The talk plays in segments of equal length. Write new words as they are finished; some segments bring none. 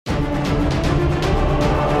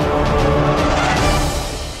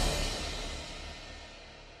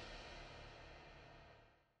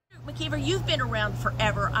you've been around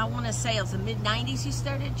forever. I want to say it was the mid-90s you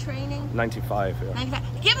started training? 95, yeah.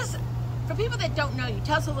 95. Give us, for people that don't know you,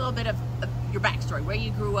 tell us a little bit of your backstory, where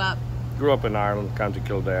you grew up. Grew up in Ireland, County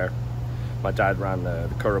Kildare. My dad ran the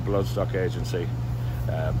Curra Bloodstock Agency,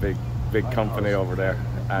 big company over there,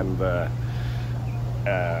 and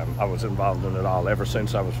I was involved in it all ever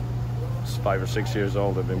since I was 5 or 6 years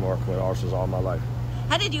old. I've been working with horses all my life.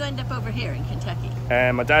 How did you end up over here in Kentucky?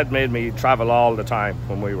 My dad made me travel all the time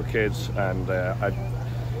when we were kids, and I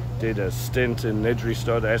did a stint in Nidri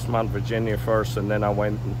Stud, Esmont, Virginia first, and then I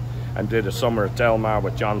went and did a summer at Del Mar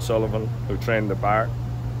with John Sullivan, who trained the bar.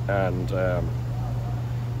 And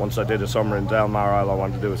once I did a summer in Del Mar, all I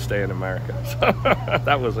wanted to do was stay in America. So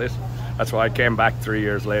that was it. That's why I came back 3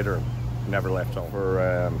 years later and never left home.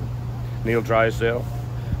 For Neil Drysdale,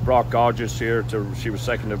 brought Gorgeous here. She was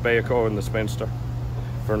second to Bayco in the Spinster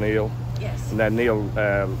for Neil. Yes. And then Neil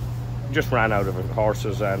just ran out of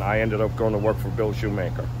horses, and I ended up going to work for Bill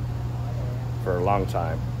Shoemaker for a long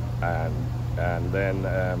time. And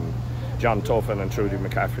then John Topham and Trudy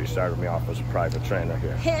McCaffrey started me off as a private trainer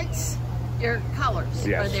here. Hence your colors,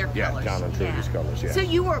 yes, or their colors. John and Trudy's colors, yeah. So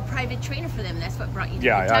you were a private trainer for them, that's what brought you to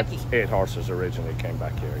Kentucky? Yeah, I had 8 horses originally, came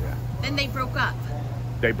back here, yeah. Then they broke up?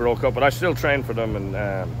 They broke up, but I still trained for them, and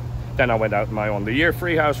then I went out on my own. The year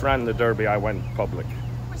Freehouse ran the Derby, I went public.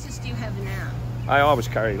 What horses do you have now? I always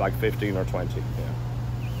carry like 15 or 20,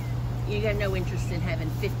 yeah. You got no interest in having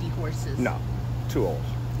 50 horses? No, too old.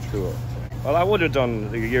 Well, I would have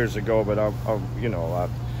done years ago, but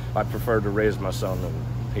I prefer to raise my son, and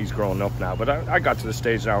he's grown up now. But I got to the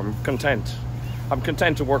stage now. I'm content. I'm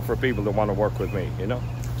content to work for people that want to work with me.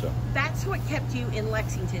 So that's what kept you in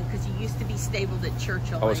Lexington, because you used to be stabled at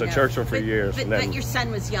Churchill. I was at Churchill for years, but your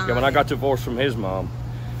son was young. Yeah, when I got divorced from his mom,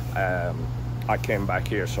 I came back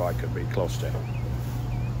here so I could be close to him.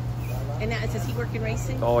 And now, does he work in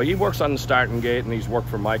racing? Oh, he works on the starting gate, and he's worked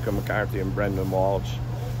for Michael McCarthy and Brendan Walsh.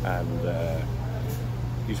 And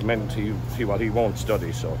he's meant he won't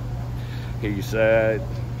study, so he's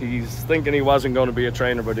thinking he wasn't going to be a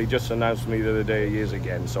trainer, but he just announced me the other day he is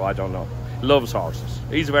again, so I don't know. Loves horses.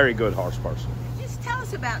 He's a very good horse person. Just tell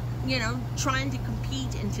us about, trying to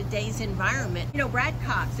compete in today's environment. Brad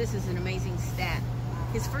Cox, this is an amazing stat.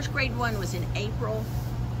 His first grade 1 was in April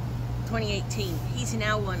 2018. He's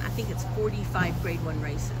now won, I think it's 45 grade 1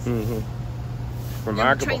 races. Mm-hmm.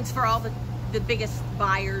 Remarkable. Trains for all the biggest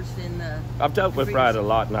buyers in the... I've dealt with Brad a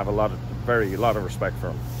lot and have a lot of respect for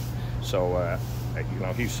him. So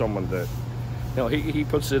he's someone that he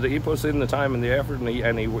puts in the time and the effort,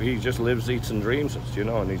 and he just lives, eats and dreams it,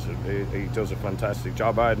 and he does a fantastic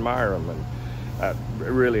job. I admire him, and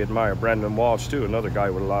really admire Brendan Walsh too, another guy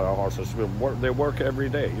with a lot of horses. They work every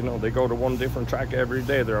day, they go to one different track every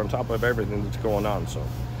day. They're on top of everything that's going on, so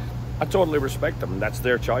I totally respect them, and that's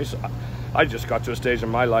their choice. I just got to a stage in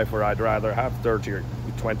my life where I'd rather have 30 or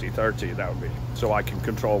 20-30, that would be, so I can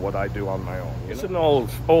control what I do on my own. It's an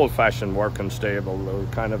old-fashioned working stable,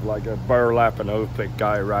 kind of like a burlap and oat-pick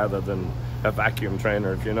guy rather than a vacuum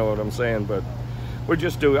trainer, if you know what I'm saying. But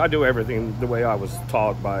I do everything the way I was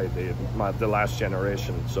taught by the last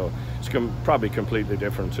generation, so it's probably completely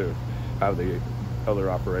different to how the other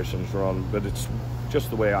operations run, but it's just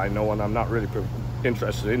the way I know, and I'm not really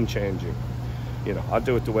interested in changing. I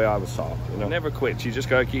do it the way I was taught. Never quit. You just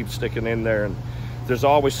got to keep sticking in there, and there's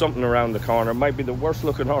always something around the corner. It might be the worst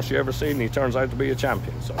looking horse you ever seen, and he turns out to be a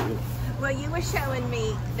champion. So Well, you were showing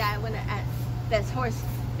me that one at this horse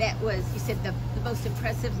that was, you said, the most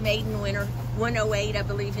impressive maiden winner, 108, I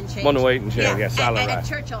believe, in change. 108 and change, yes, at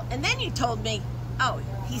Churchill. And then you told me, oh,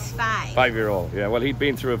 he's 5. 5-year-old, yeah. Well, he'd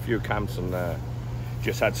been through a few camps and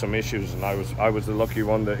just had some issues, and I was the lucky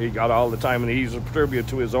one that he got all the time, and he's a tribute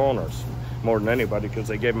to his owners more than anybody, because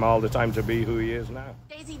they gave him all the time to be who he is now.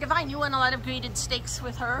 Daisy Divine, you won a lot of graded stakes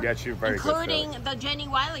with her. Yeah, she was very good. Including the Jenny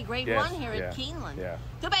Wiley grade 1 here at Keeneland. Yeah.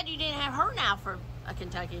 Too bad you didn't have her now for a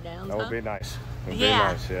Kentucky Downs. That would be nice. It would be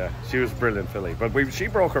nice, yeah. She was a brilliant filly, but she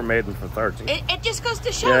broke her maiden for 30. It just goes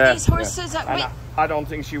to show these horses. I don't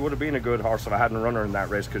think she would have been a good horse if I hadn't run her in that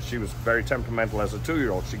race, because she was very temperamental as a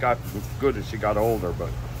 2-year-old. She got good as she got older, but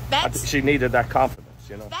she needed that confidence.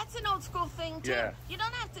 That's an old school thing too. Yeah. You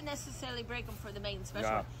don't have to necessarily break them for the maiden special.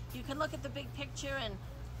 No. You can look at the big picture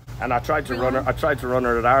and I tried to run her. I tried to run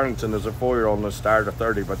her at Arlington as a 4-year-old in the start of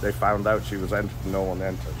 30, but they found out she was entered and no one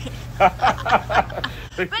entered.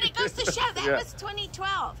 But it goes to show that was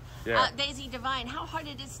 2012. Yeah. Daisy Divine, how hard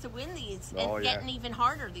it is to win these, and getting even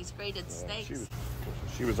harder these graded stakes.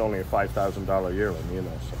 She was only a $5,000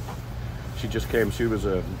 yearling, so. She just came. She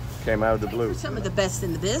came out of the blue. Some of the best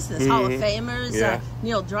in the business, Hall of Famers.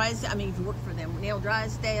 Neil Drysdale. I mean, if you work for them, Neil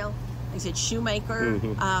Drysdale, like I said, Shoemaker,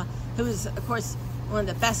 who is, of course, one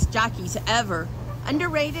of the best jockeys ever.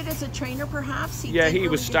 Underrated as a trainer, perhaps? He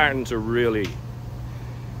was starting to really...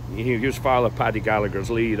 He was following Paddy Gallagher's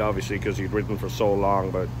lead, obviously, because he'd ridden for so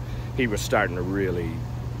long, but he was starting to really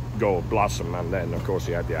go blossom, and then, of course,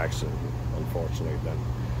 he had the accident, unfortunately. Then,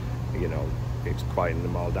 you know, it's quieting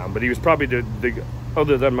them all down. But he was probably, the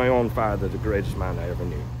other than my own father, the greatest man I ever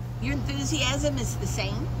knew. Your enthusiasm is the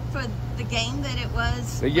same for the game that it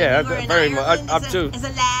was when yeah, you were in very Ireland much. as a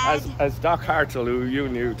lad? As Doc Harthill, who you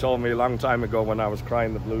knew, told me a long time ago when I was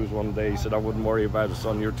crying the blues one day, he said, I wouldn't worry about it,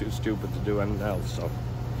 son, you're too stupid to do anything else. So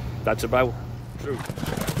that's about true.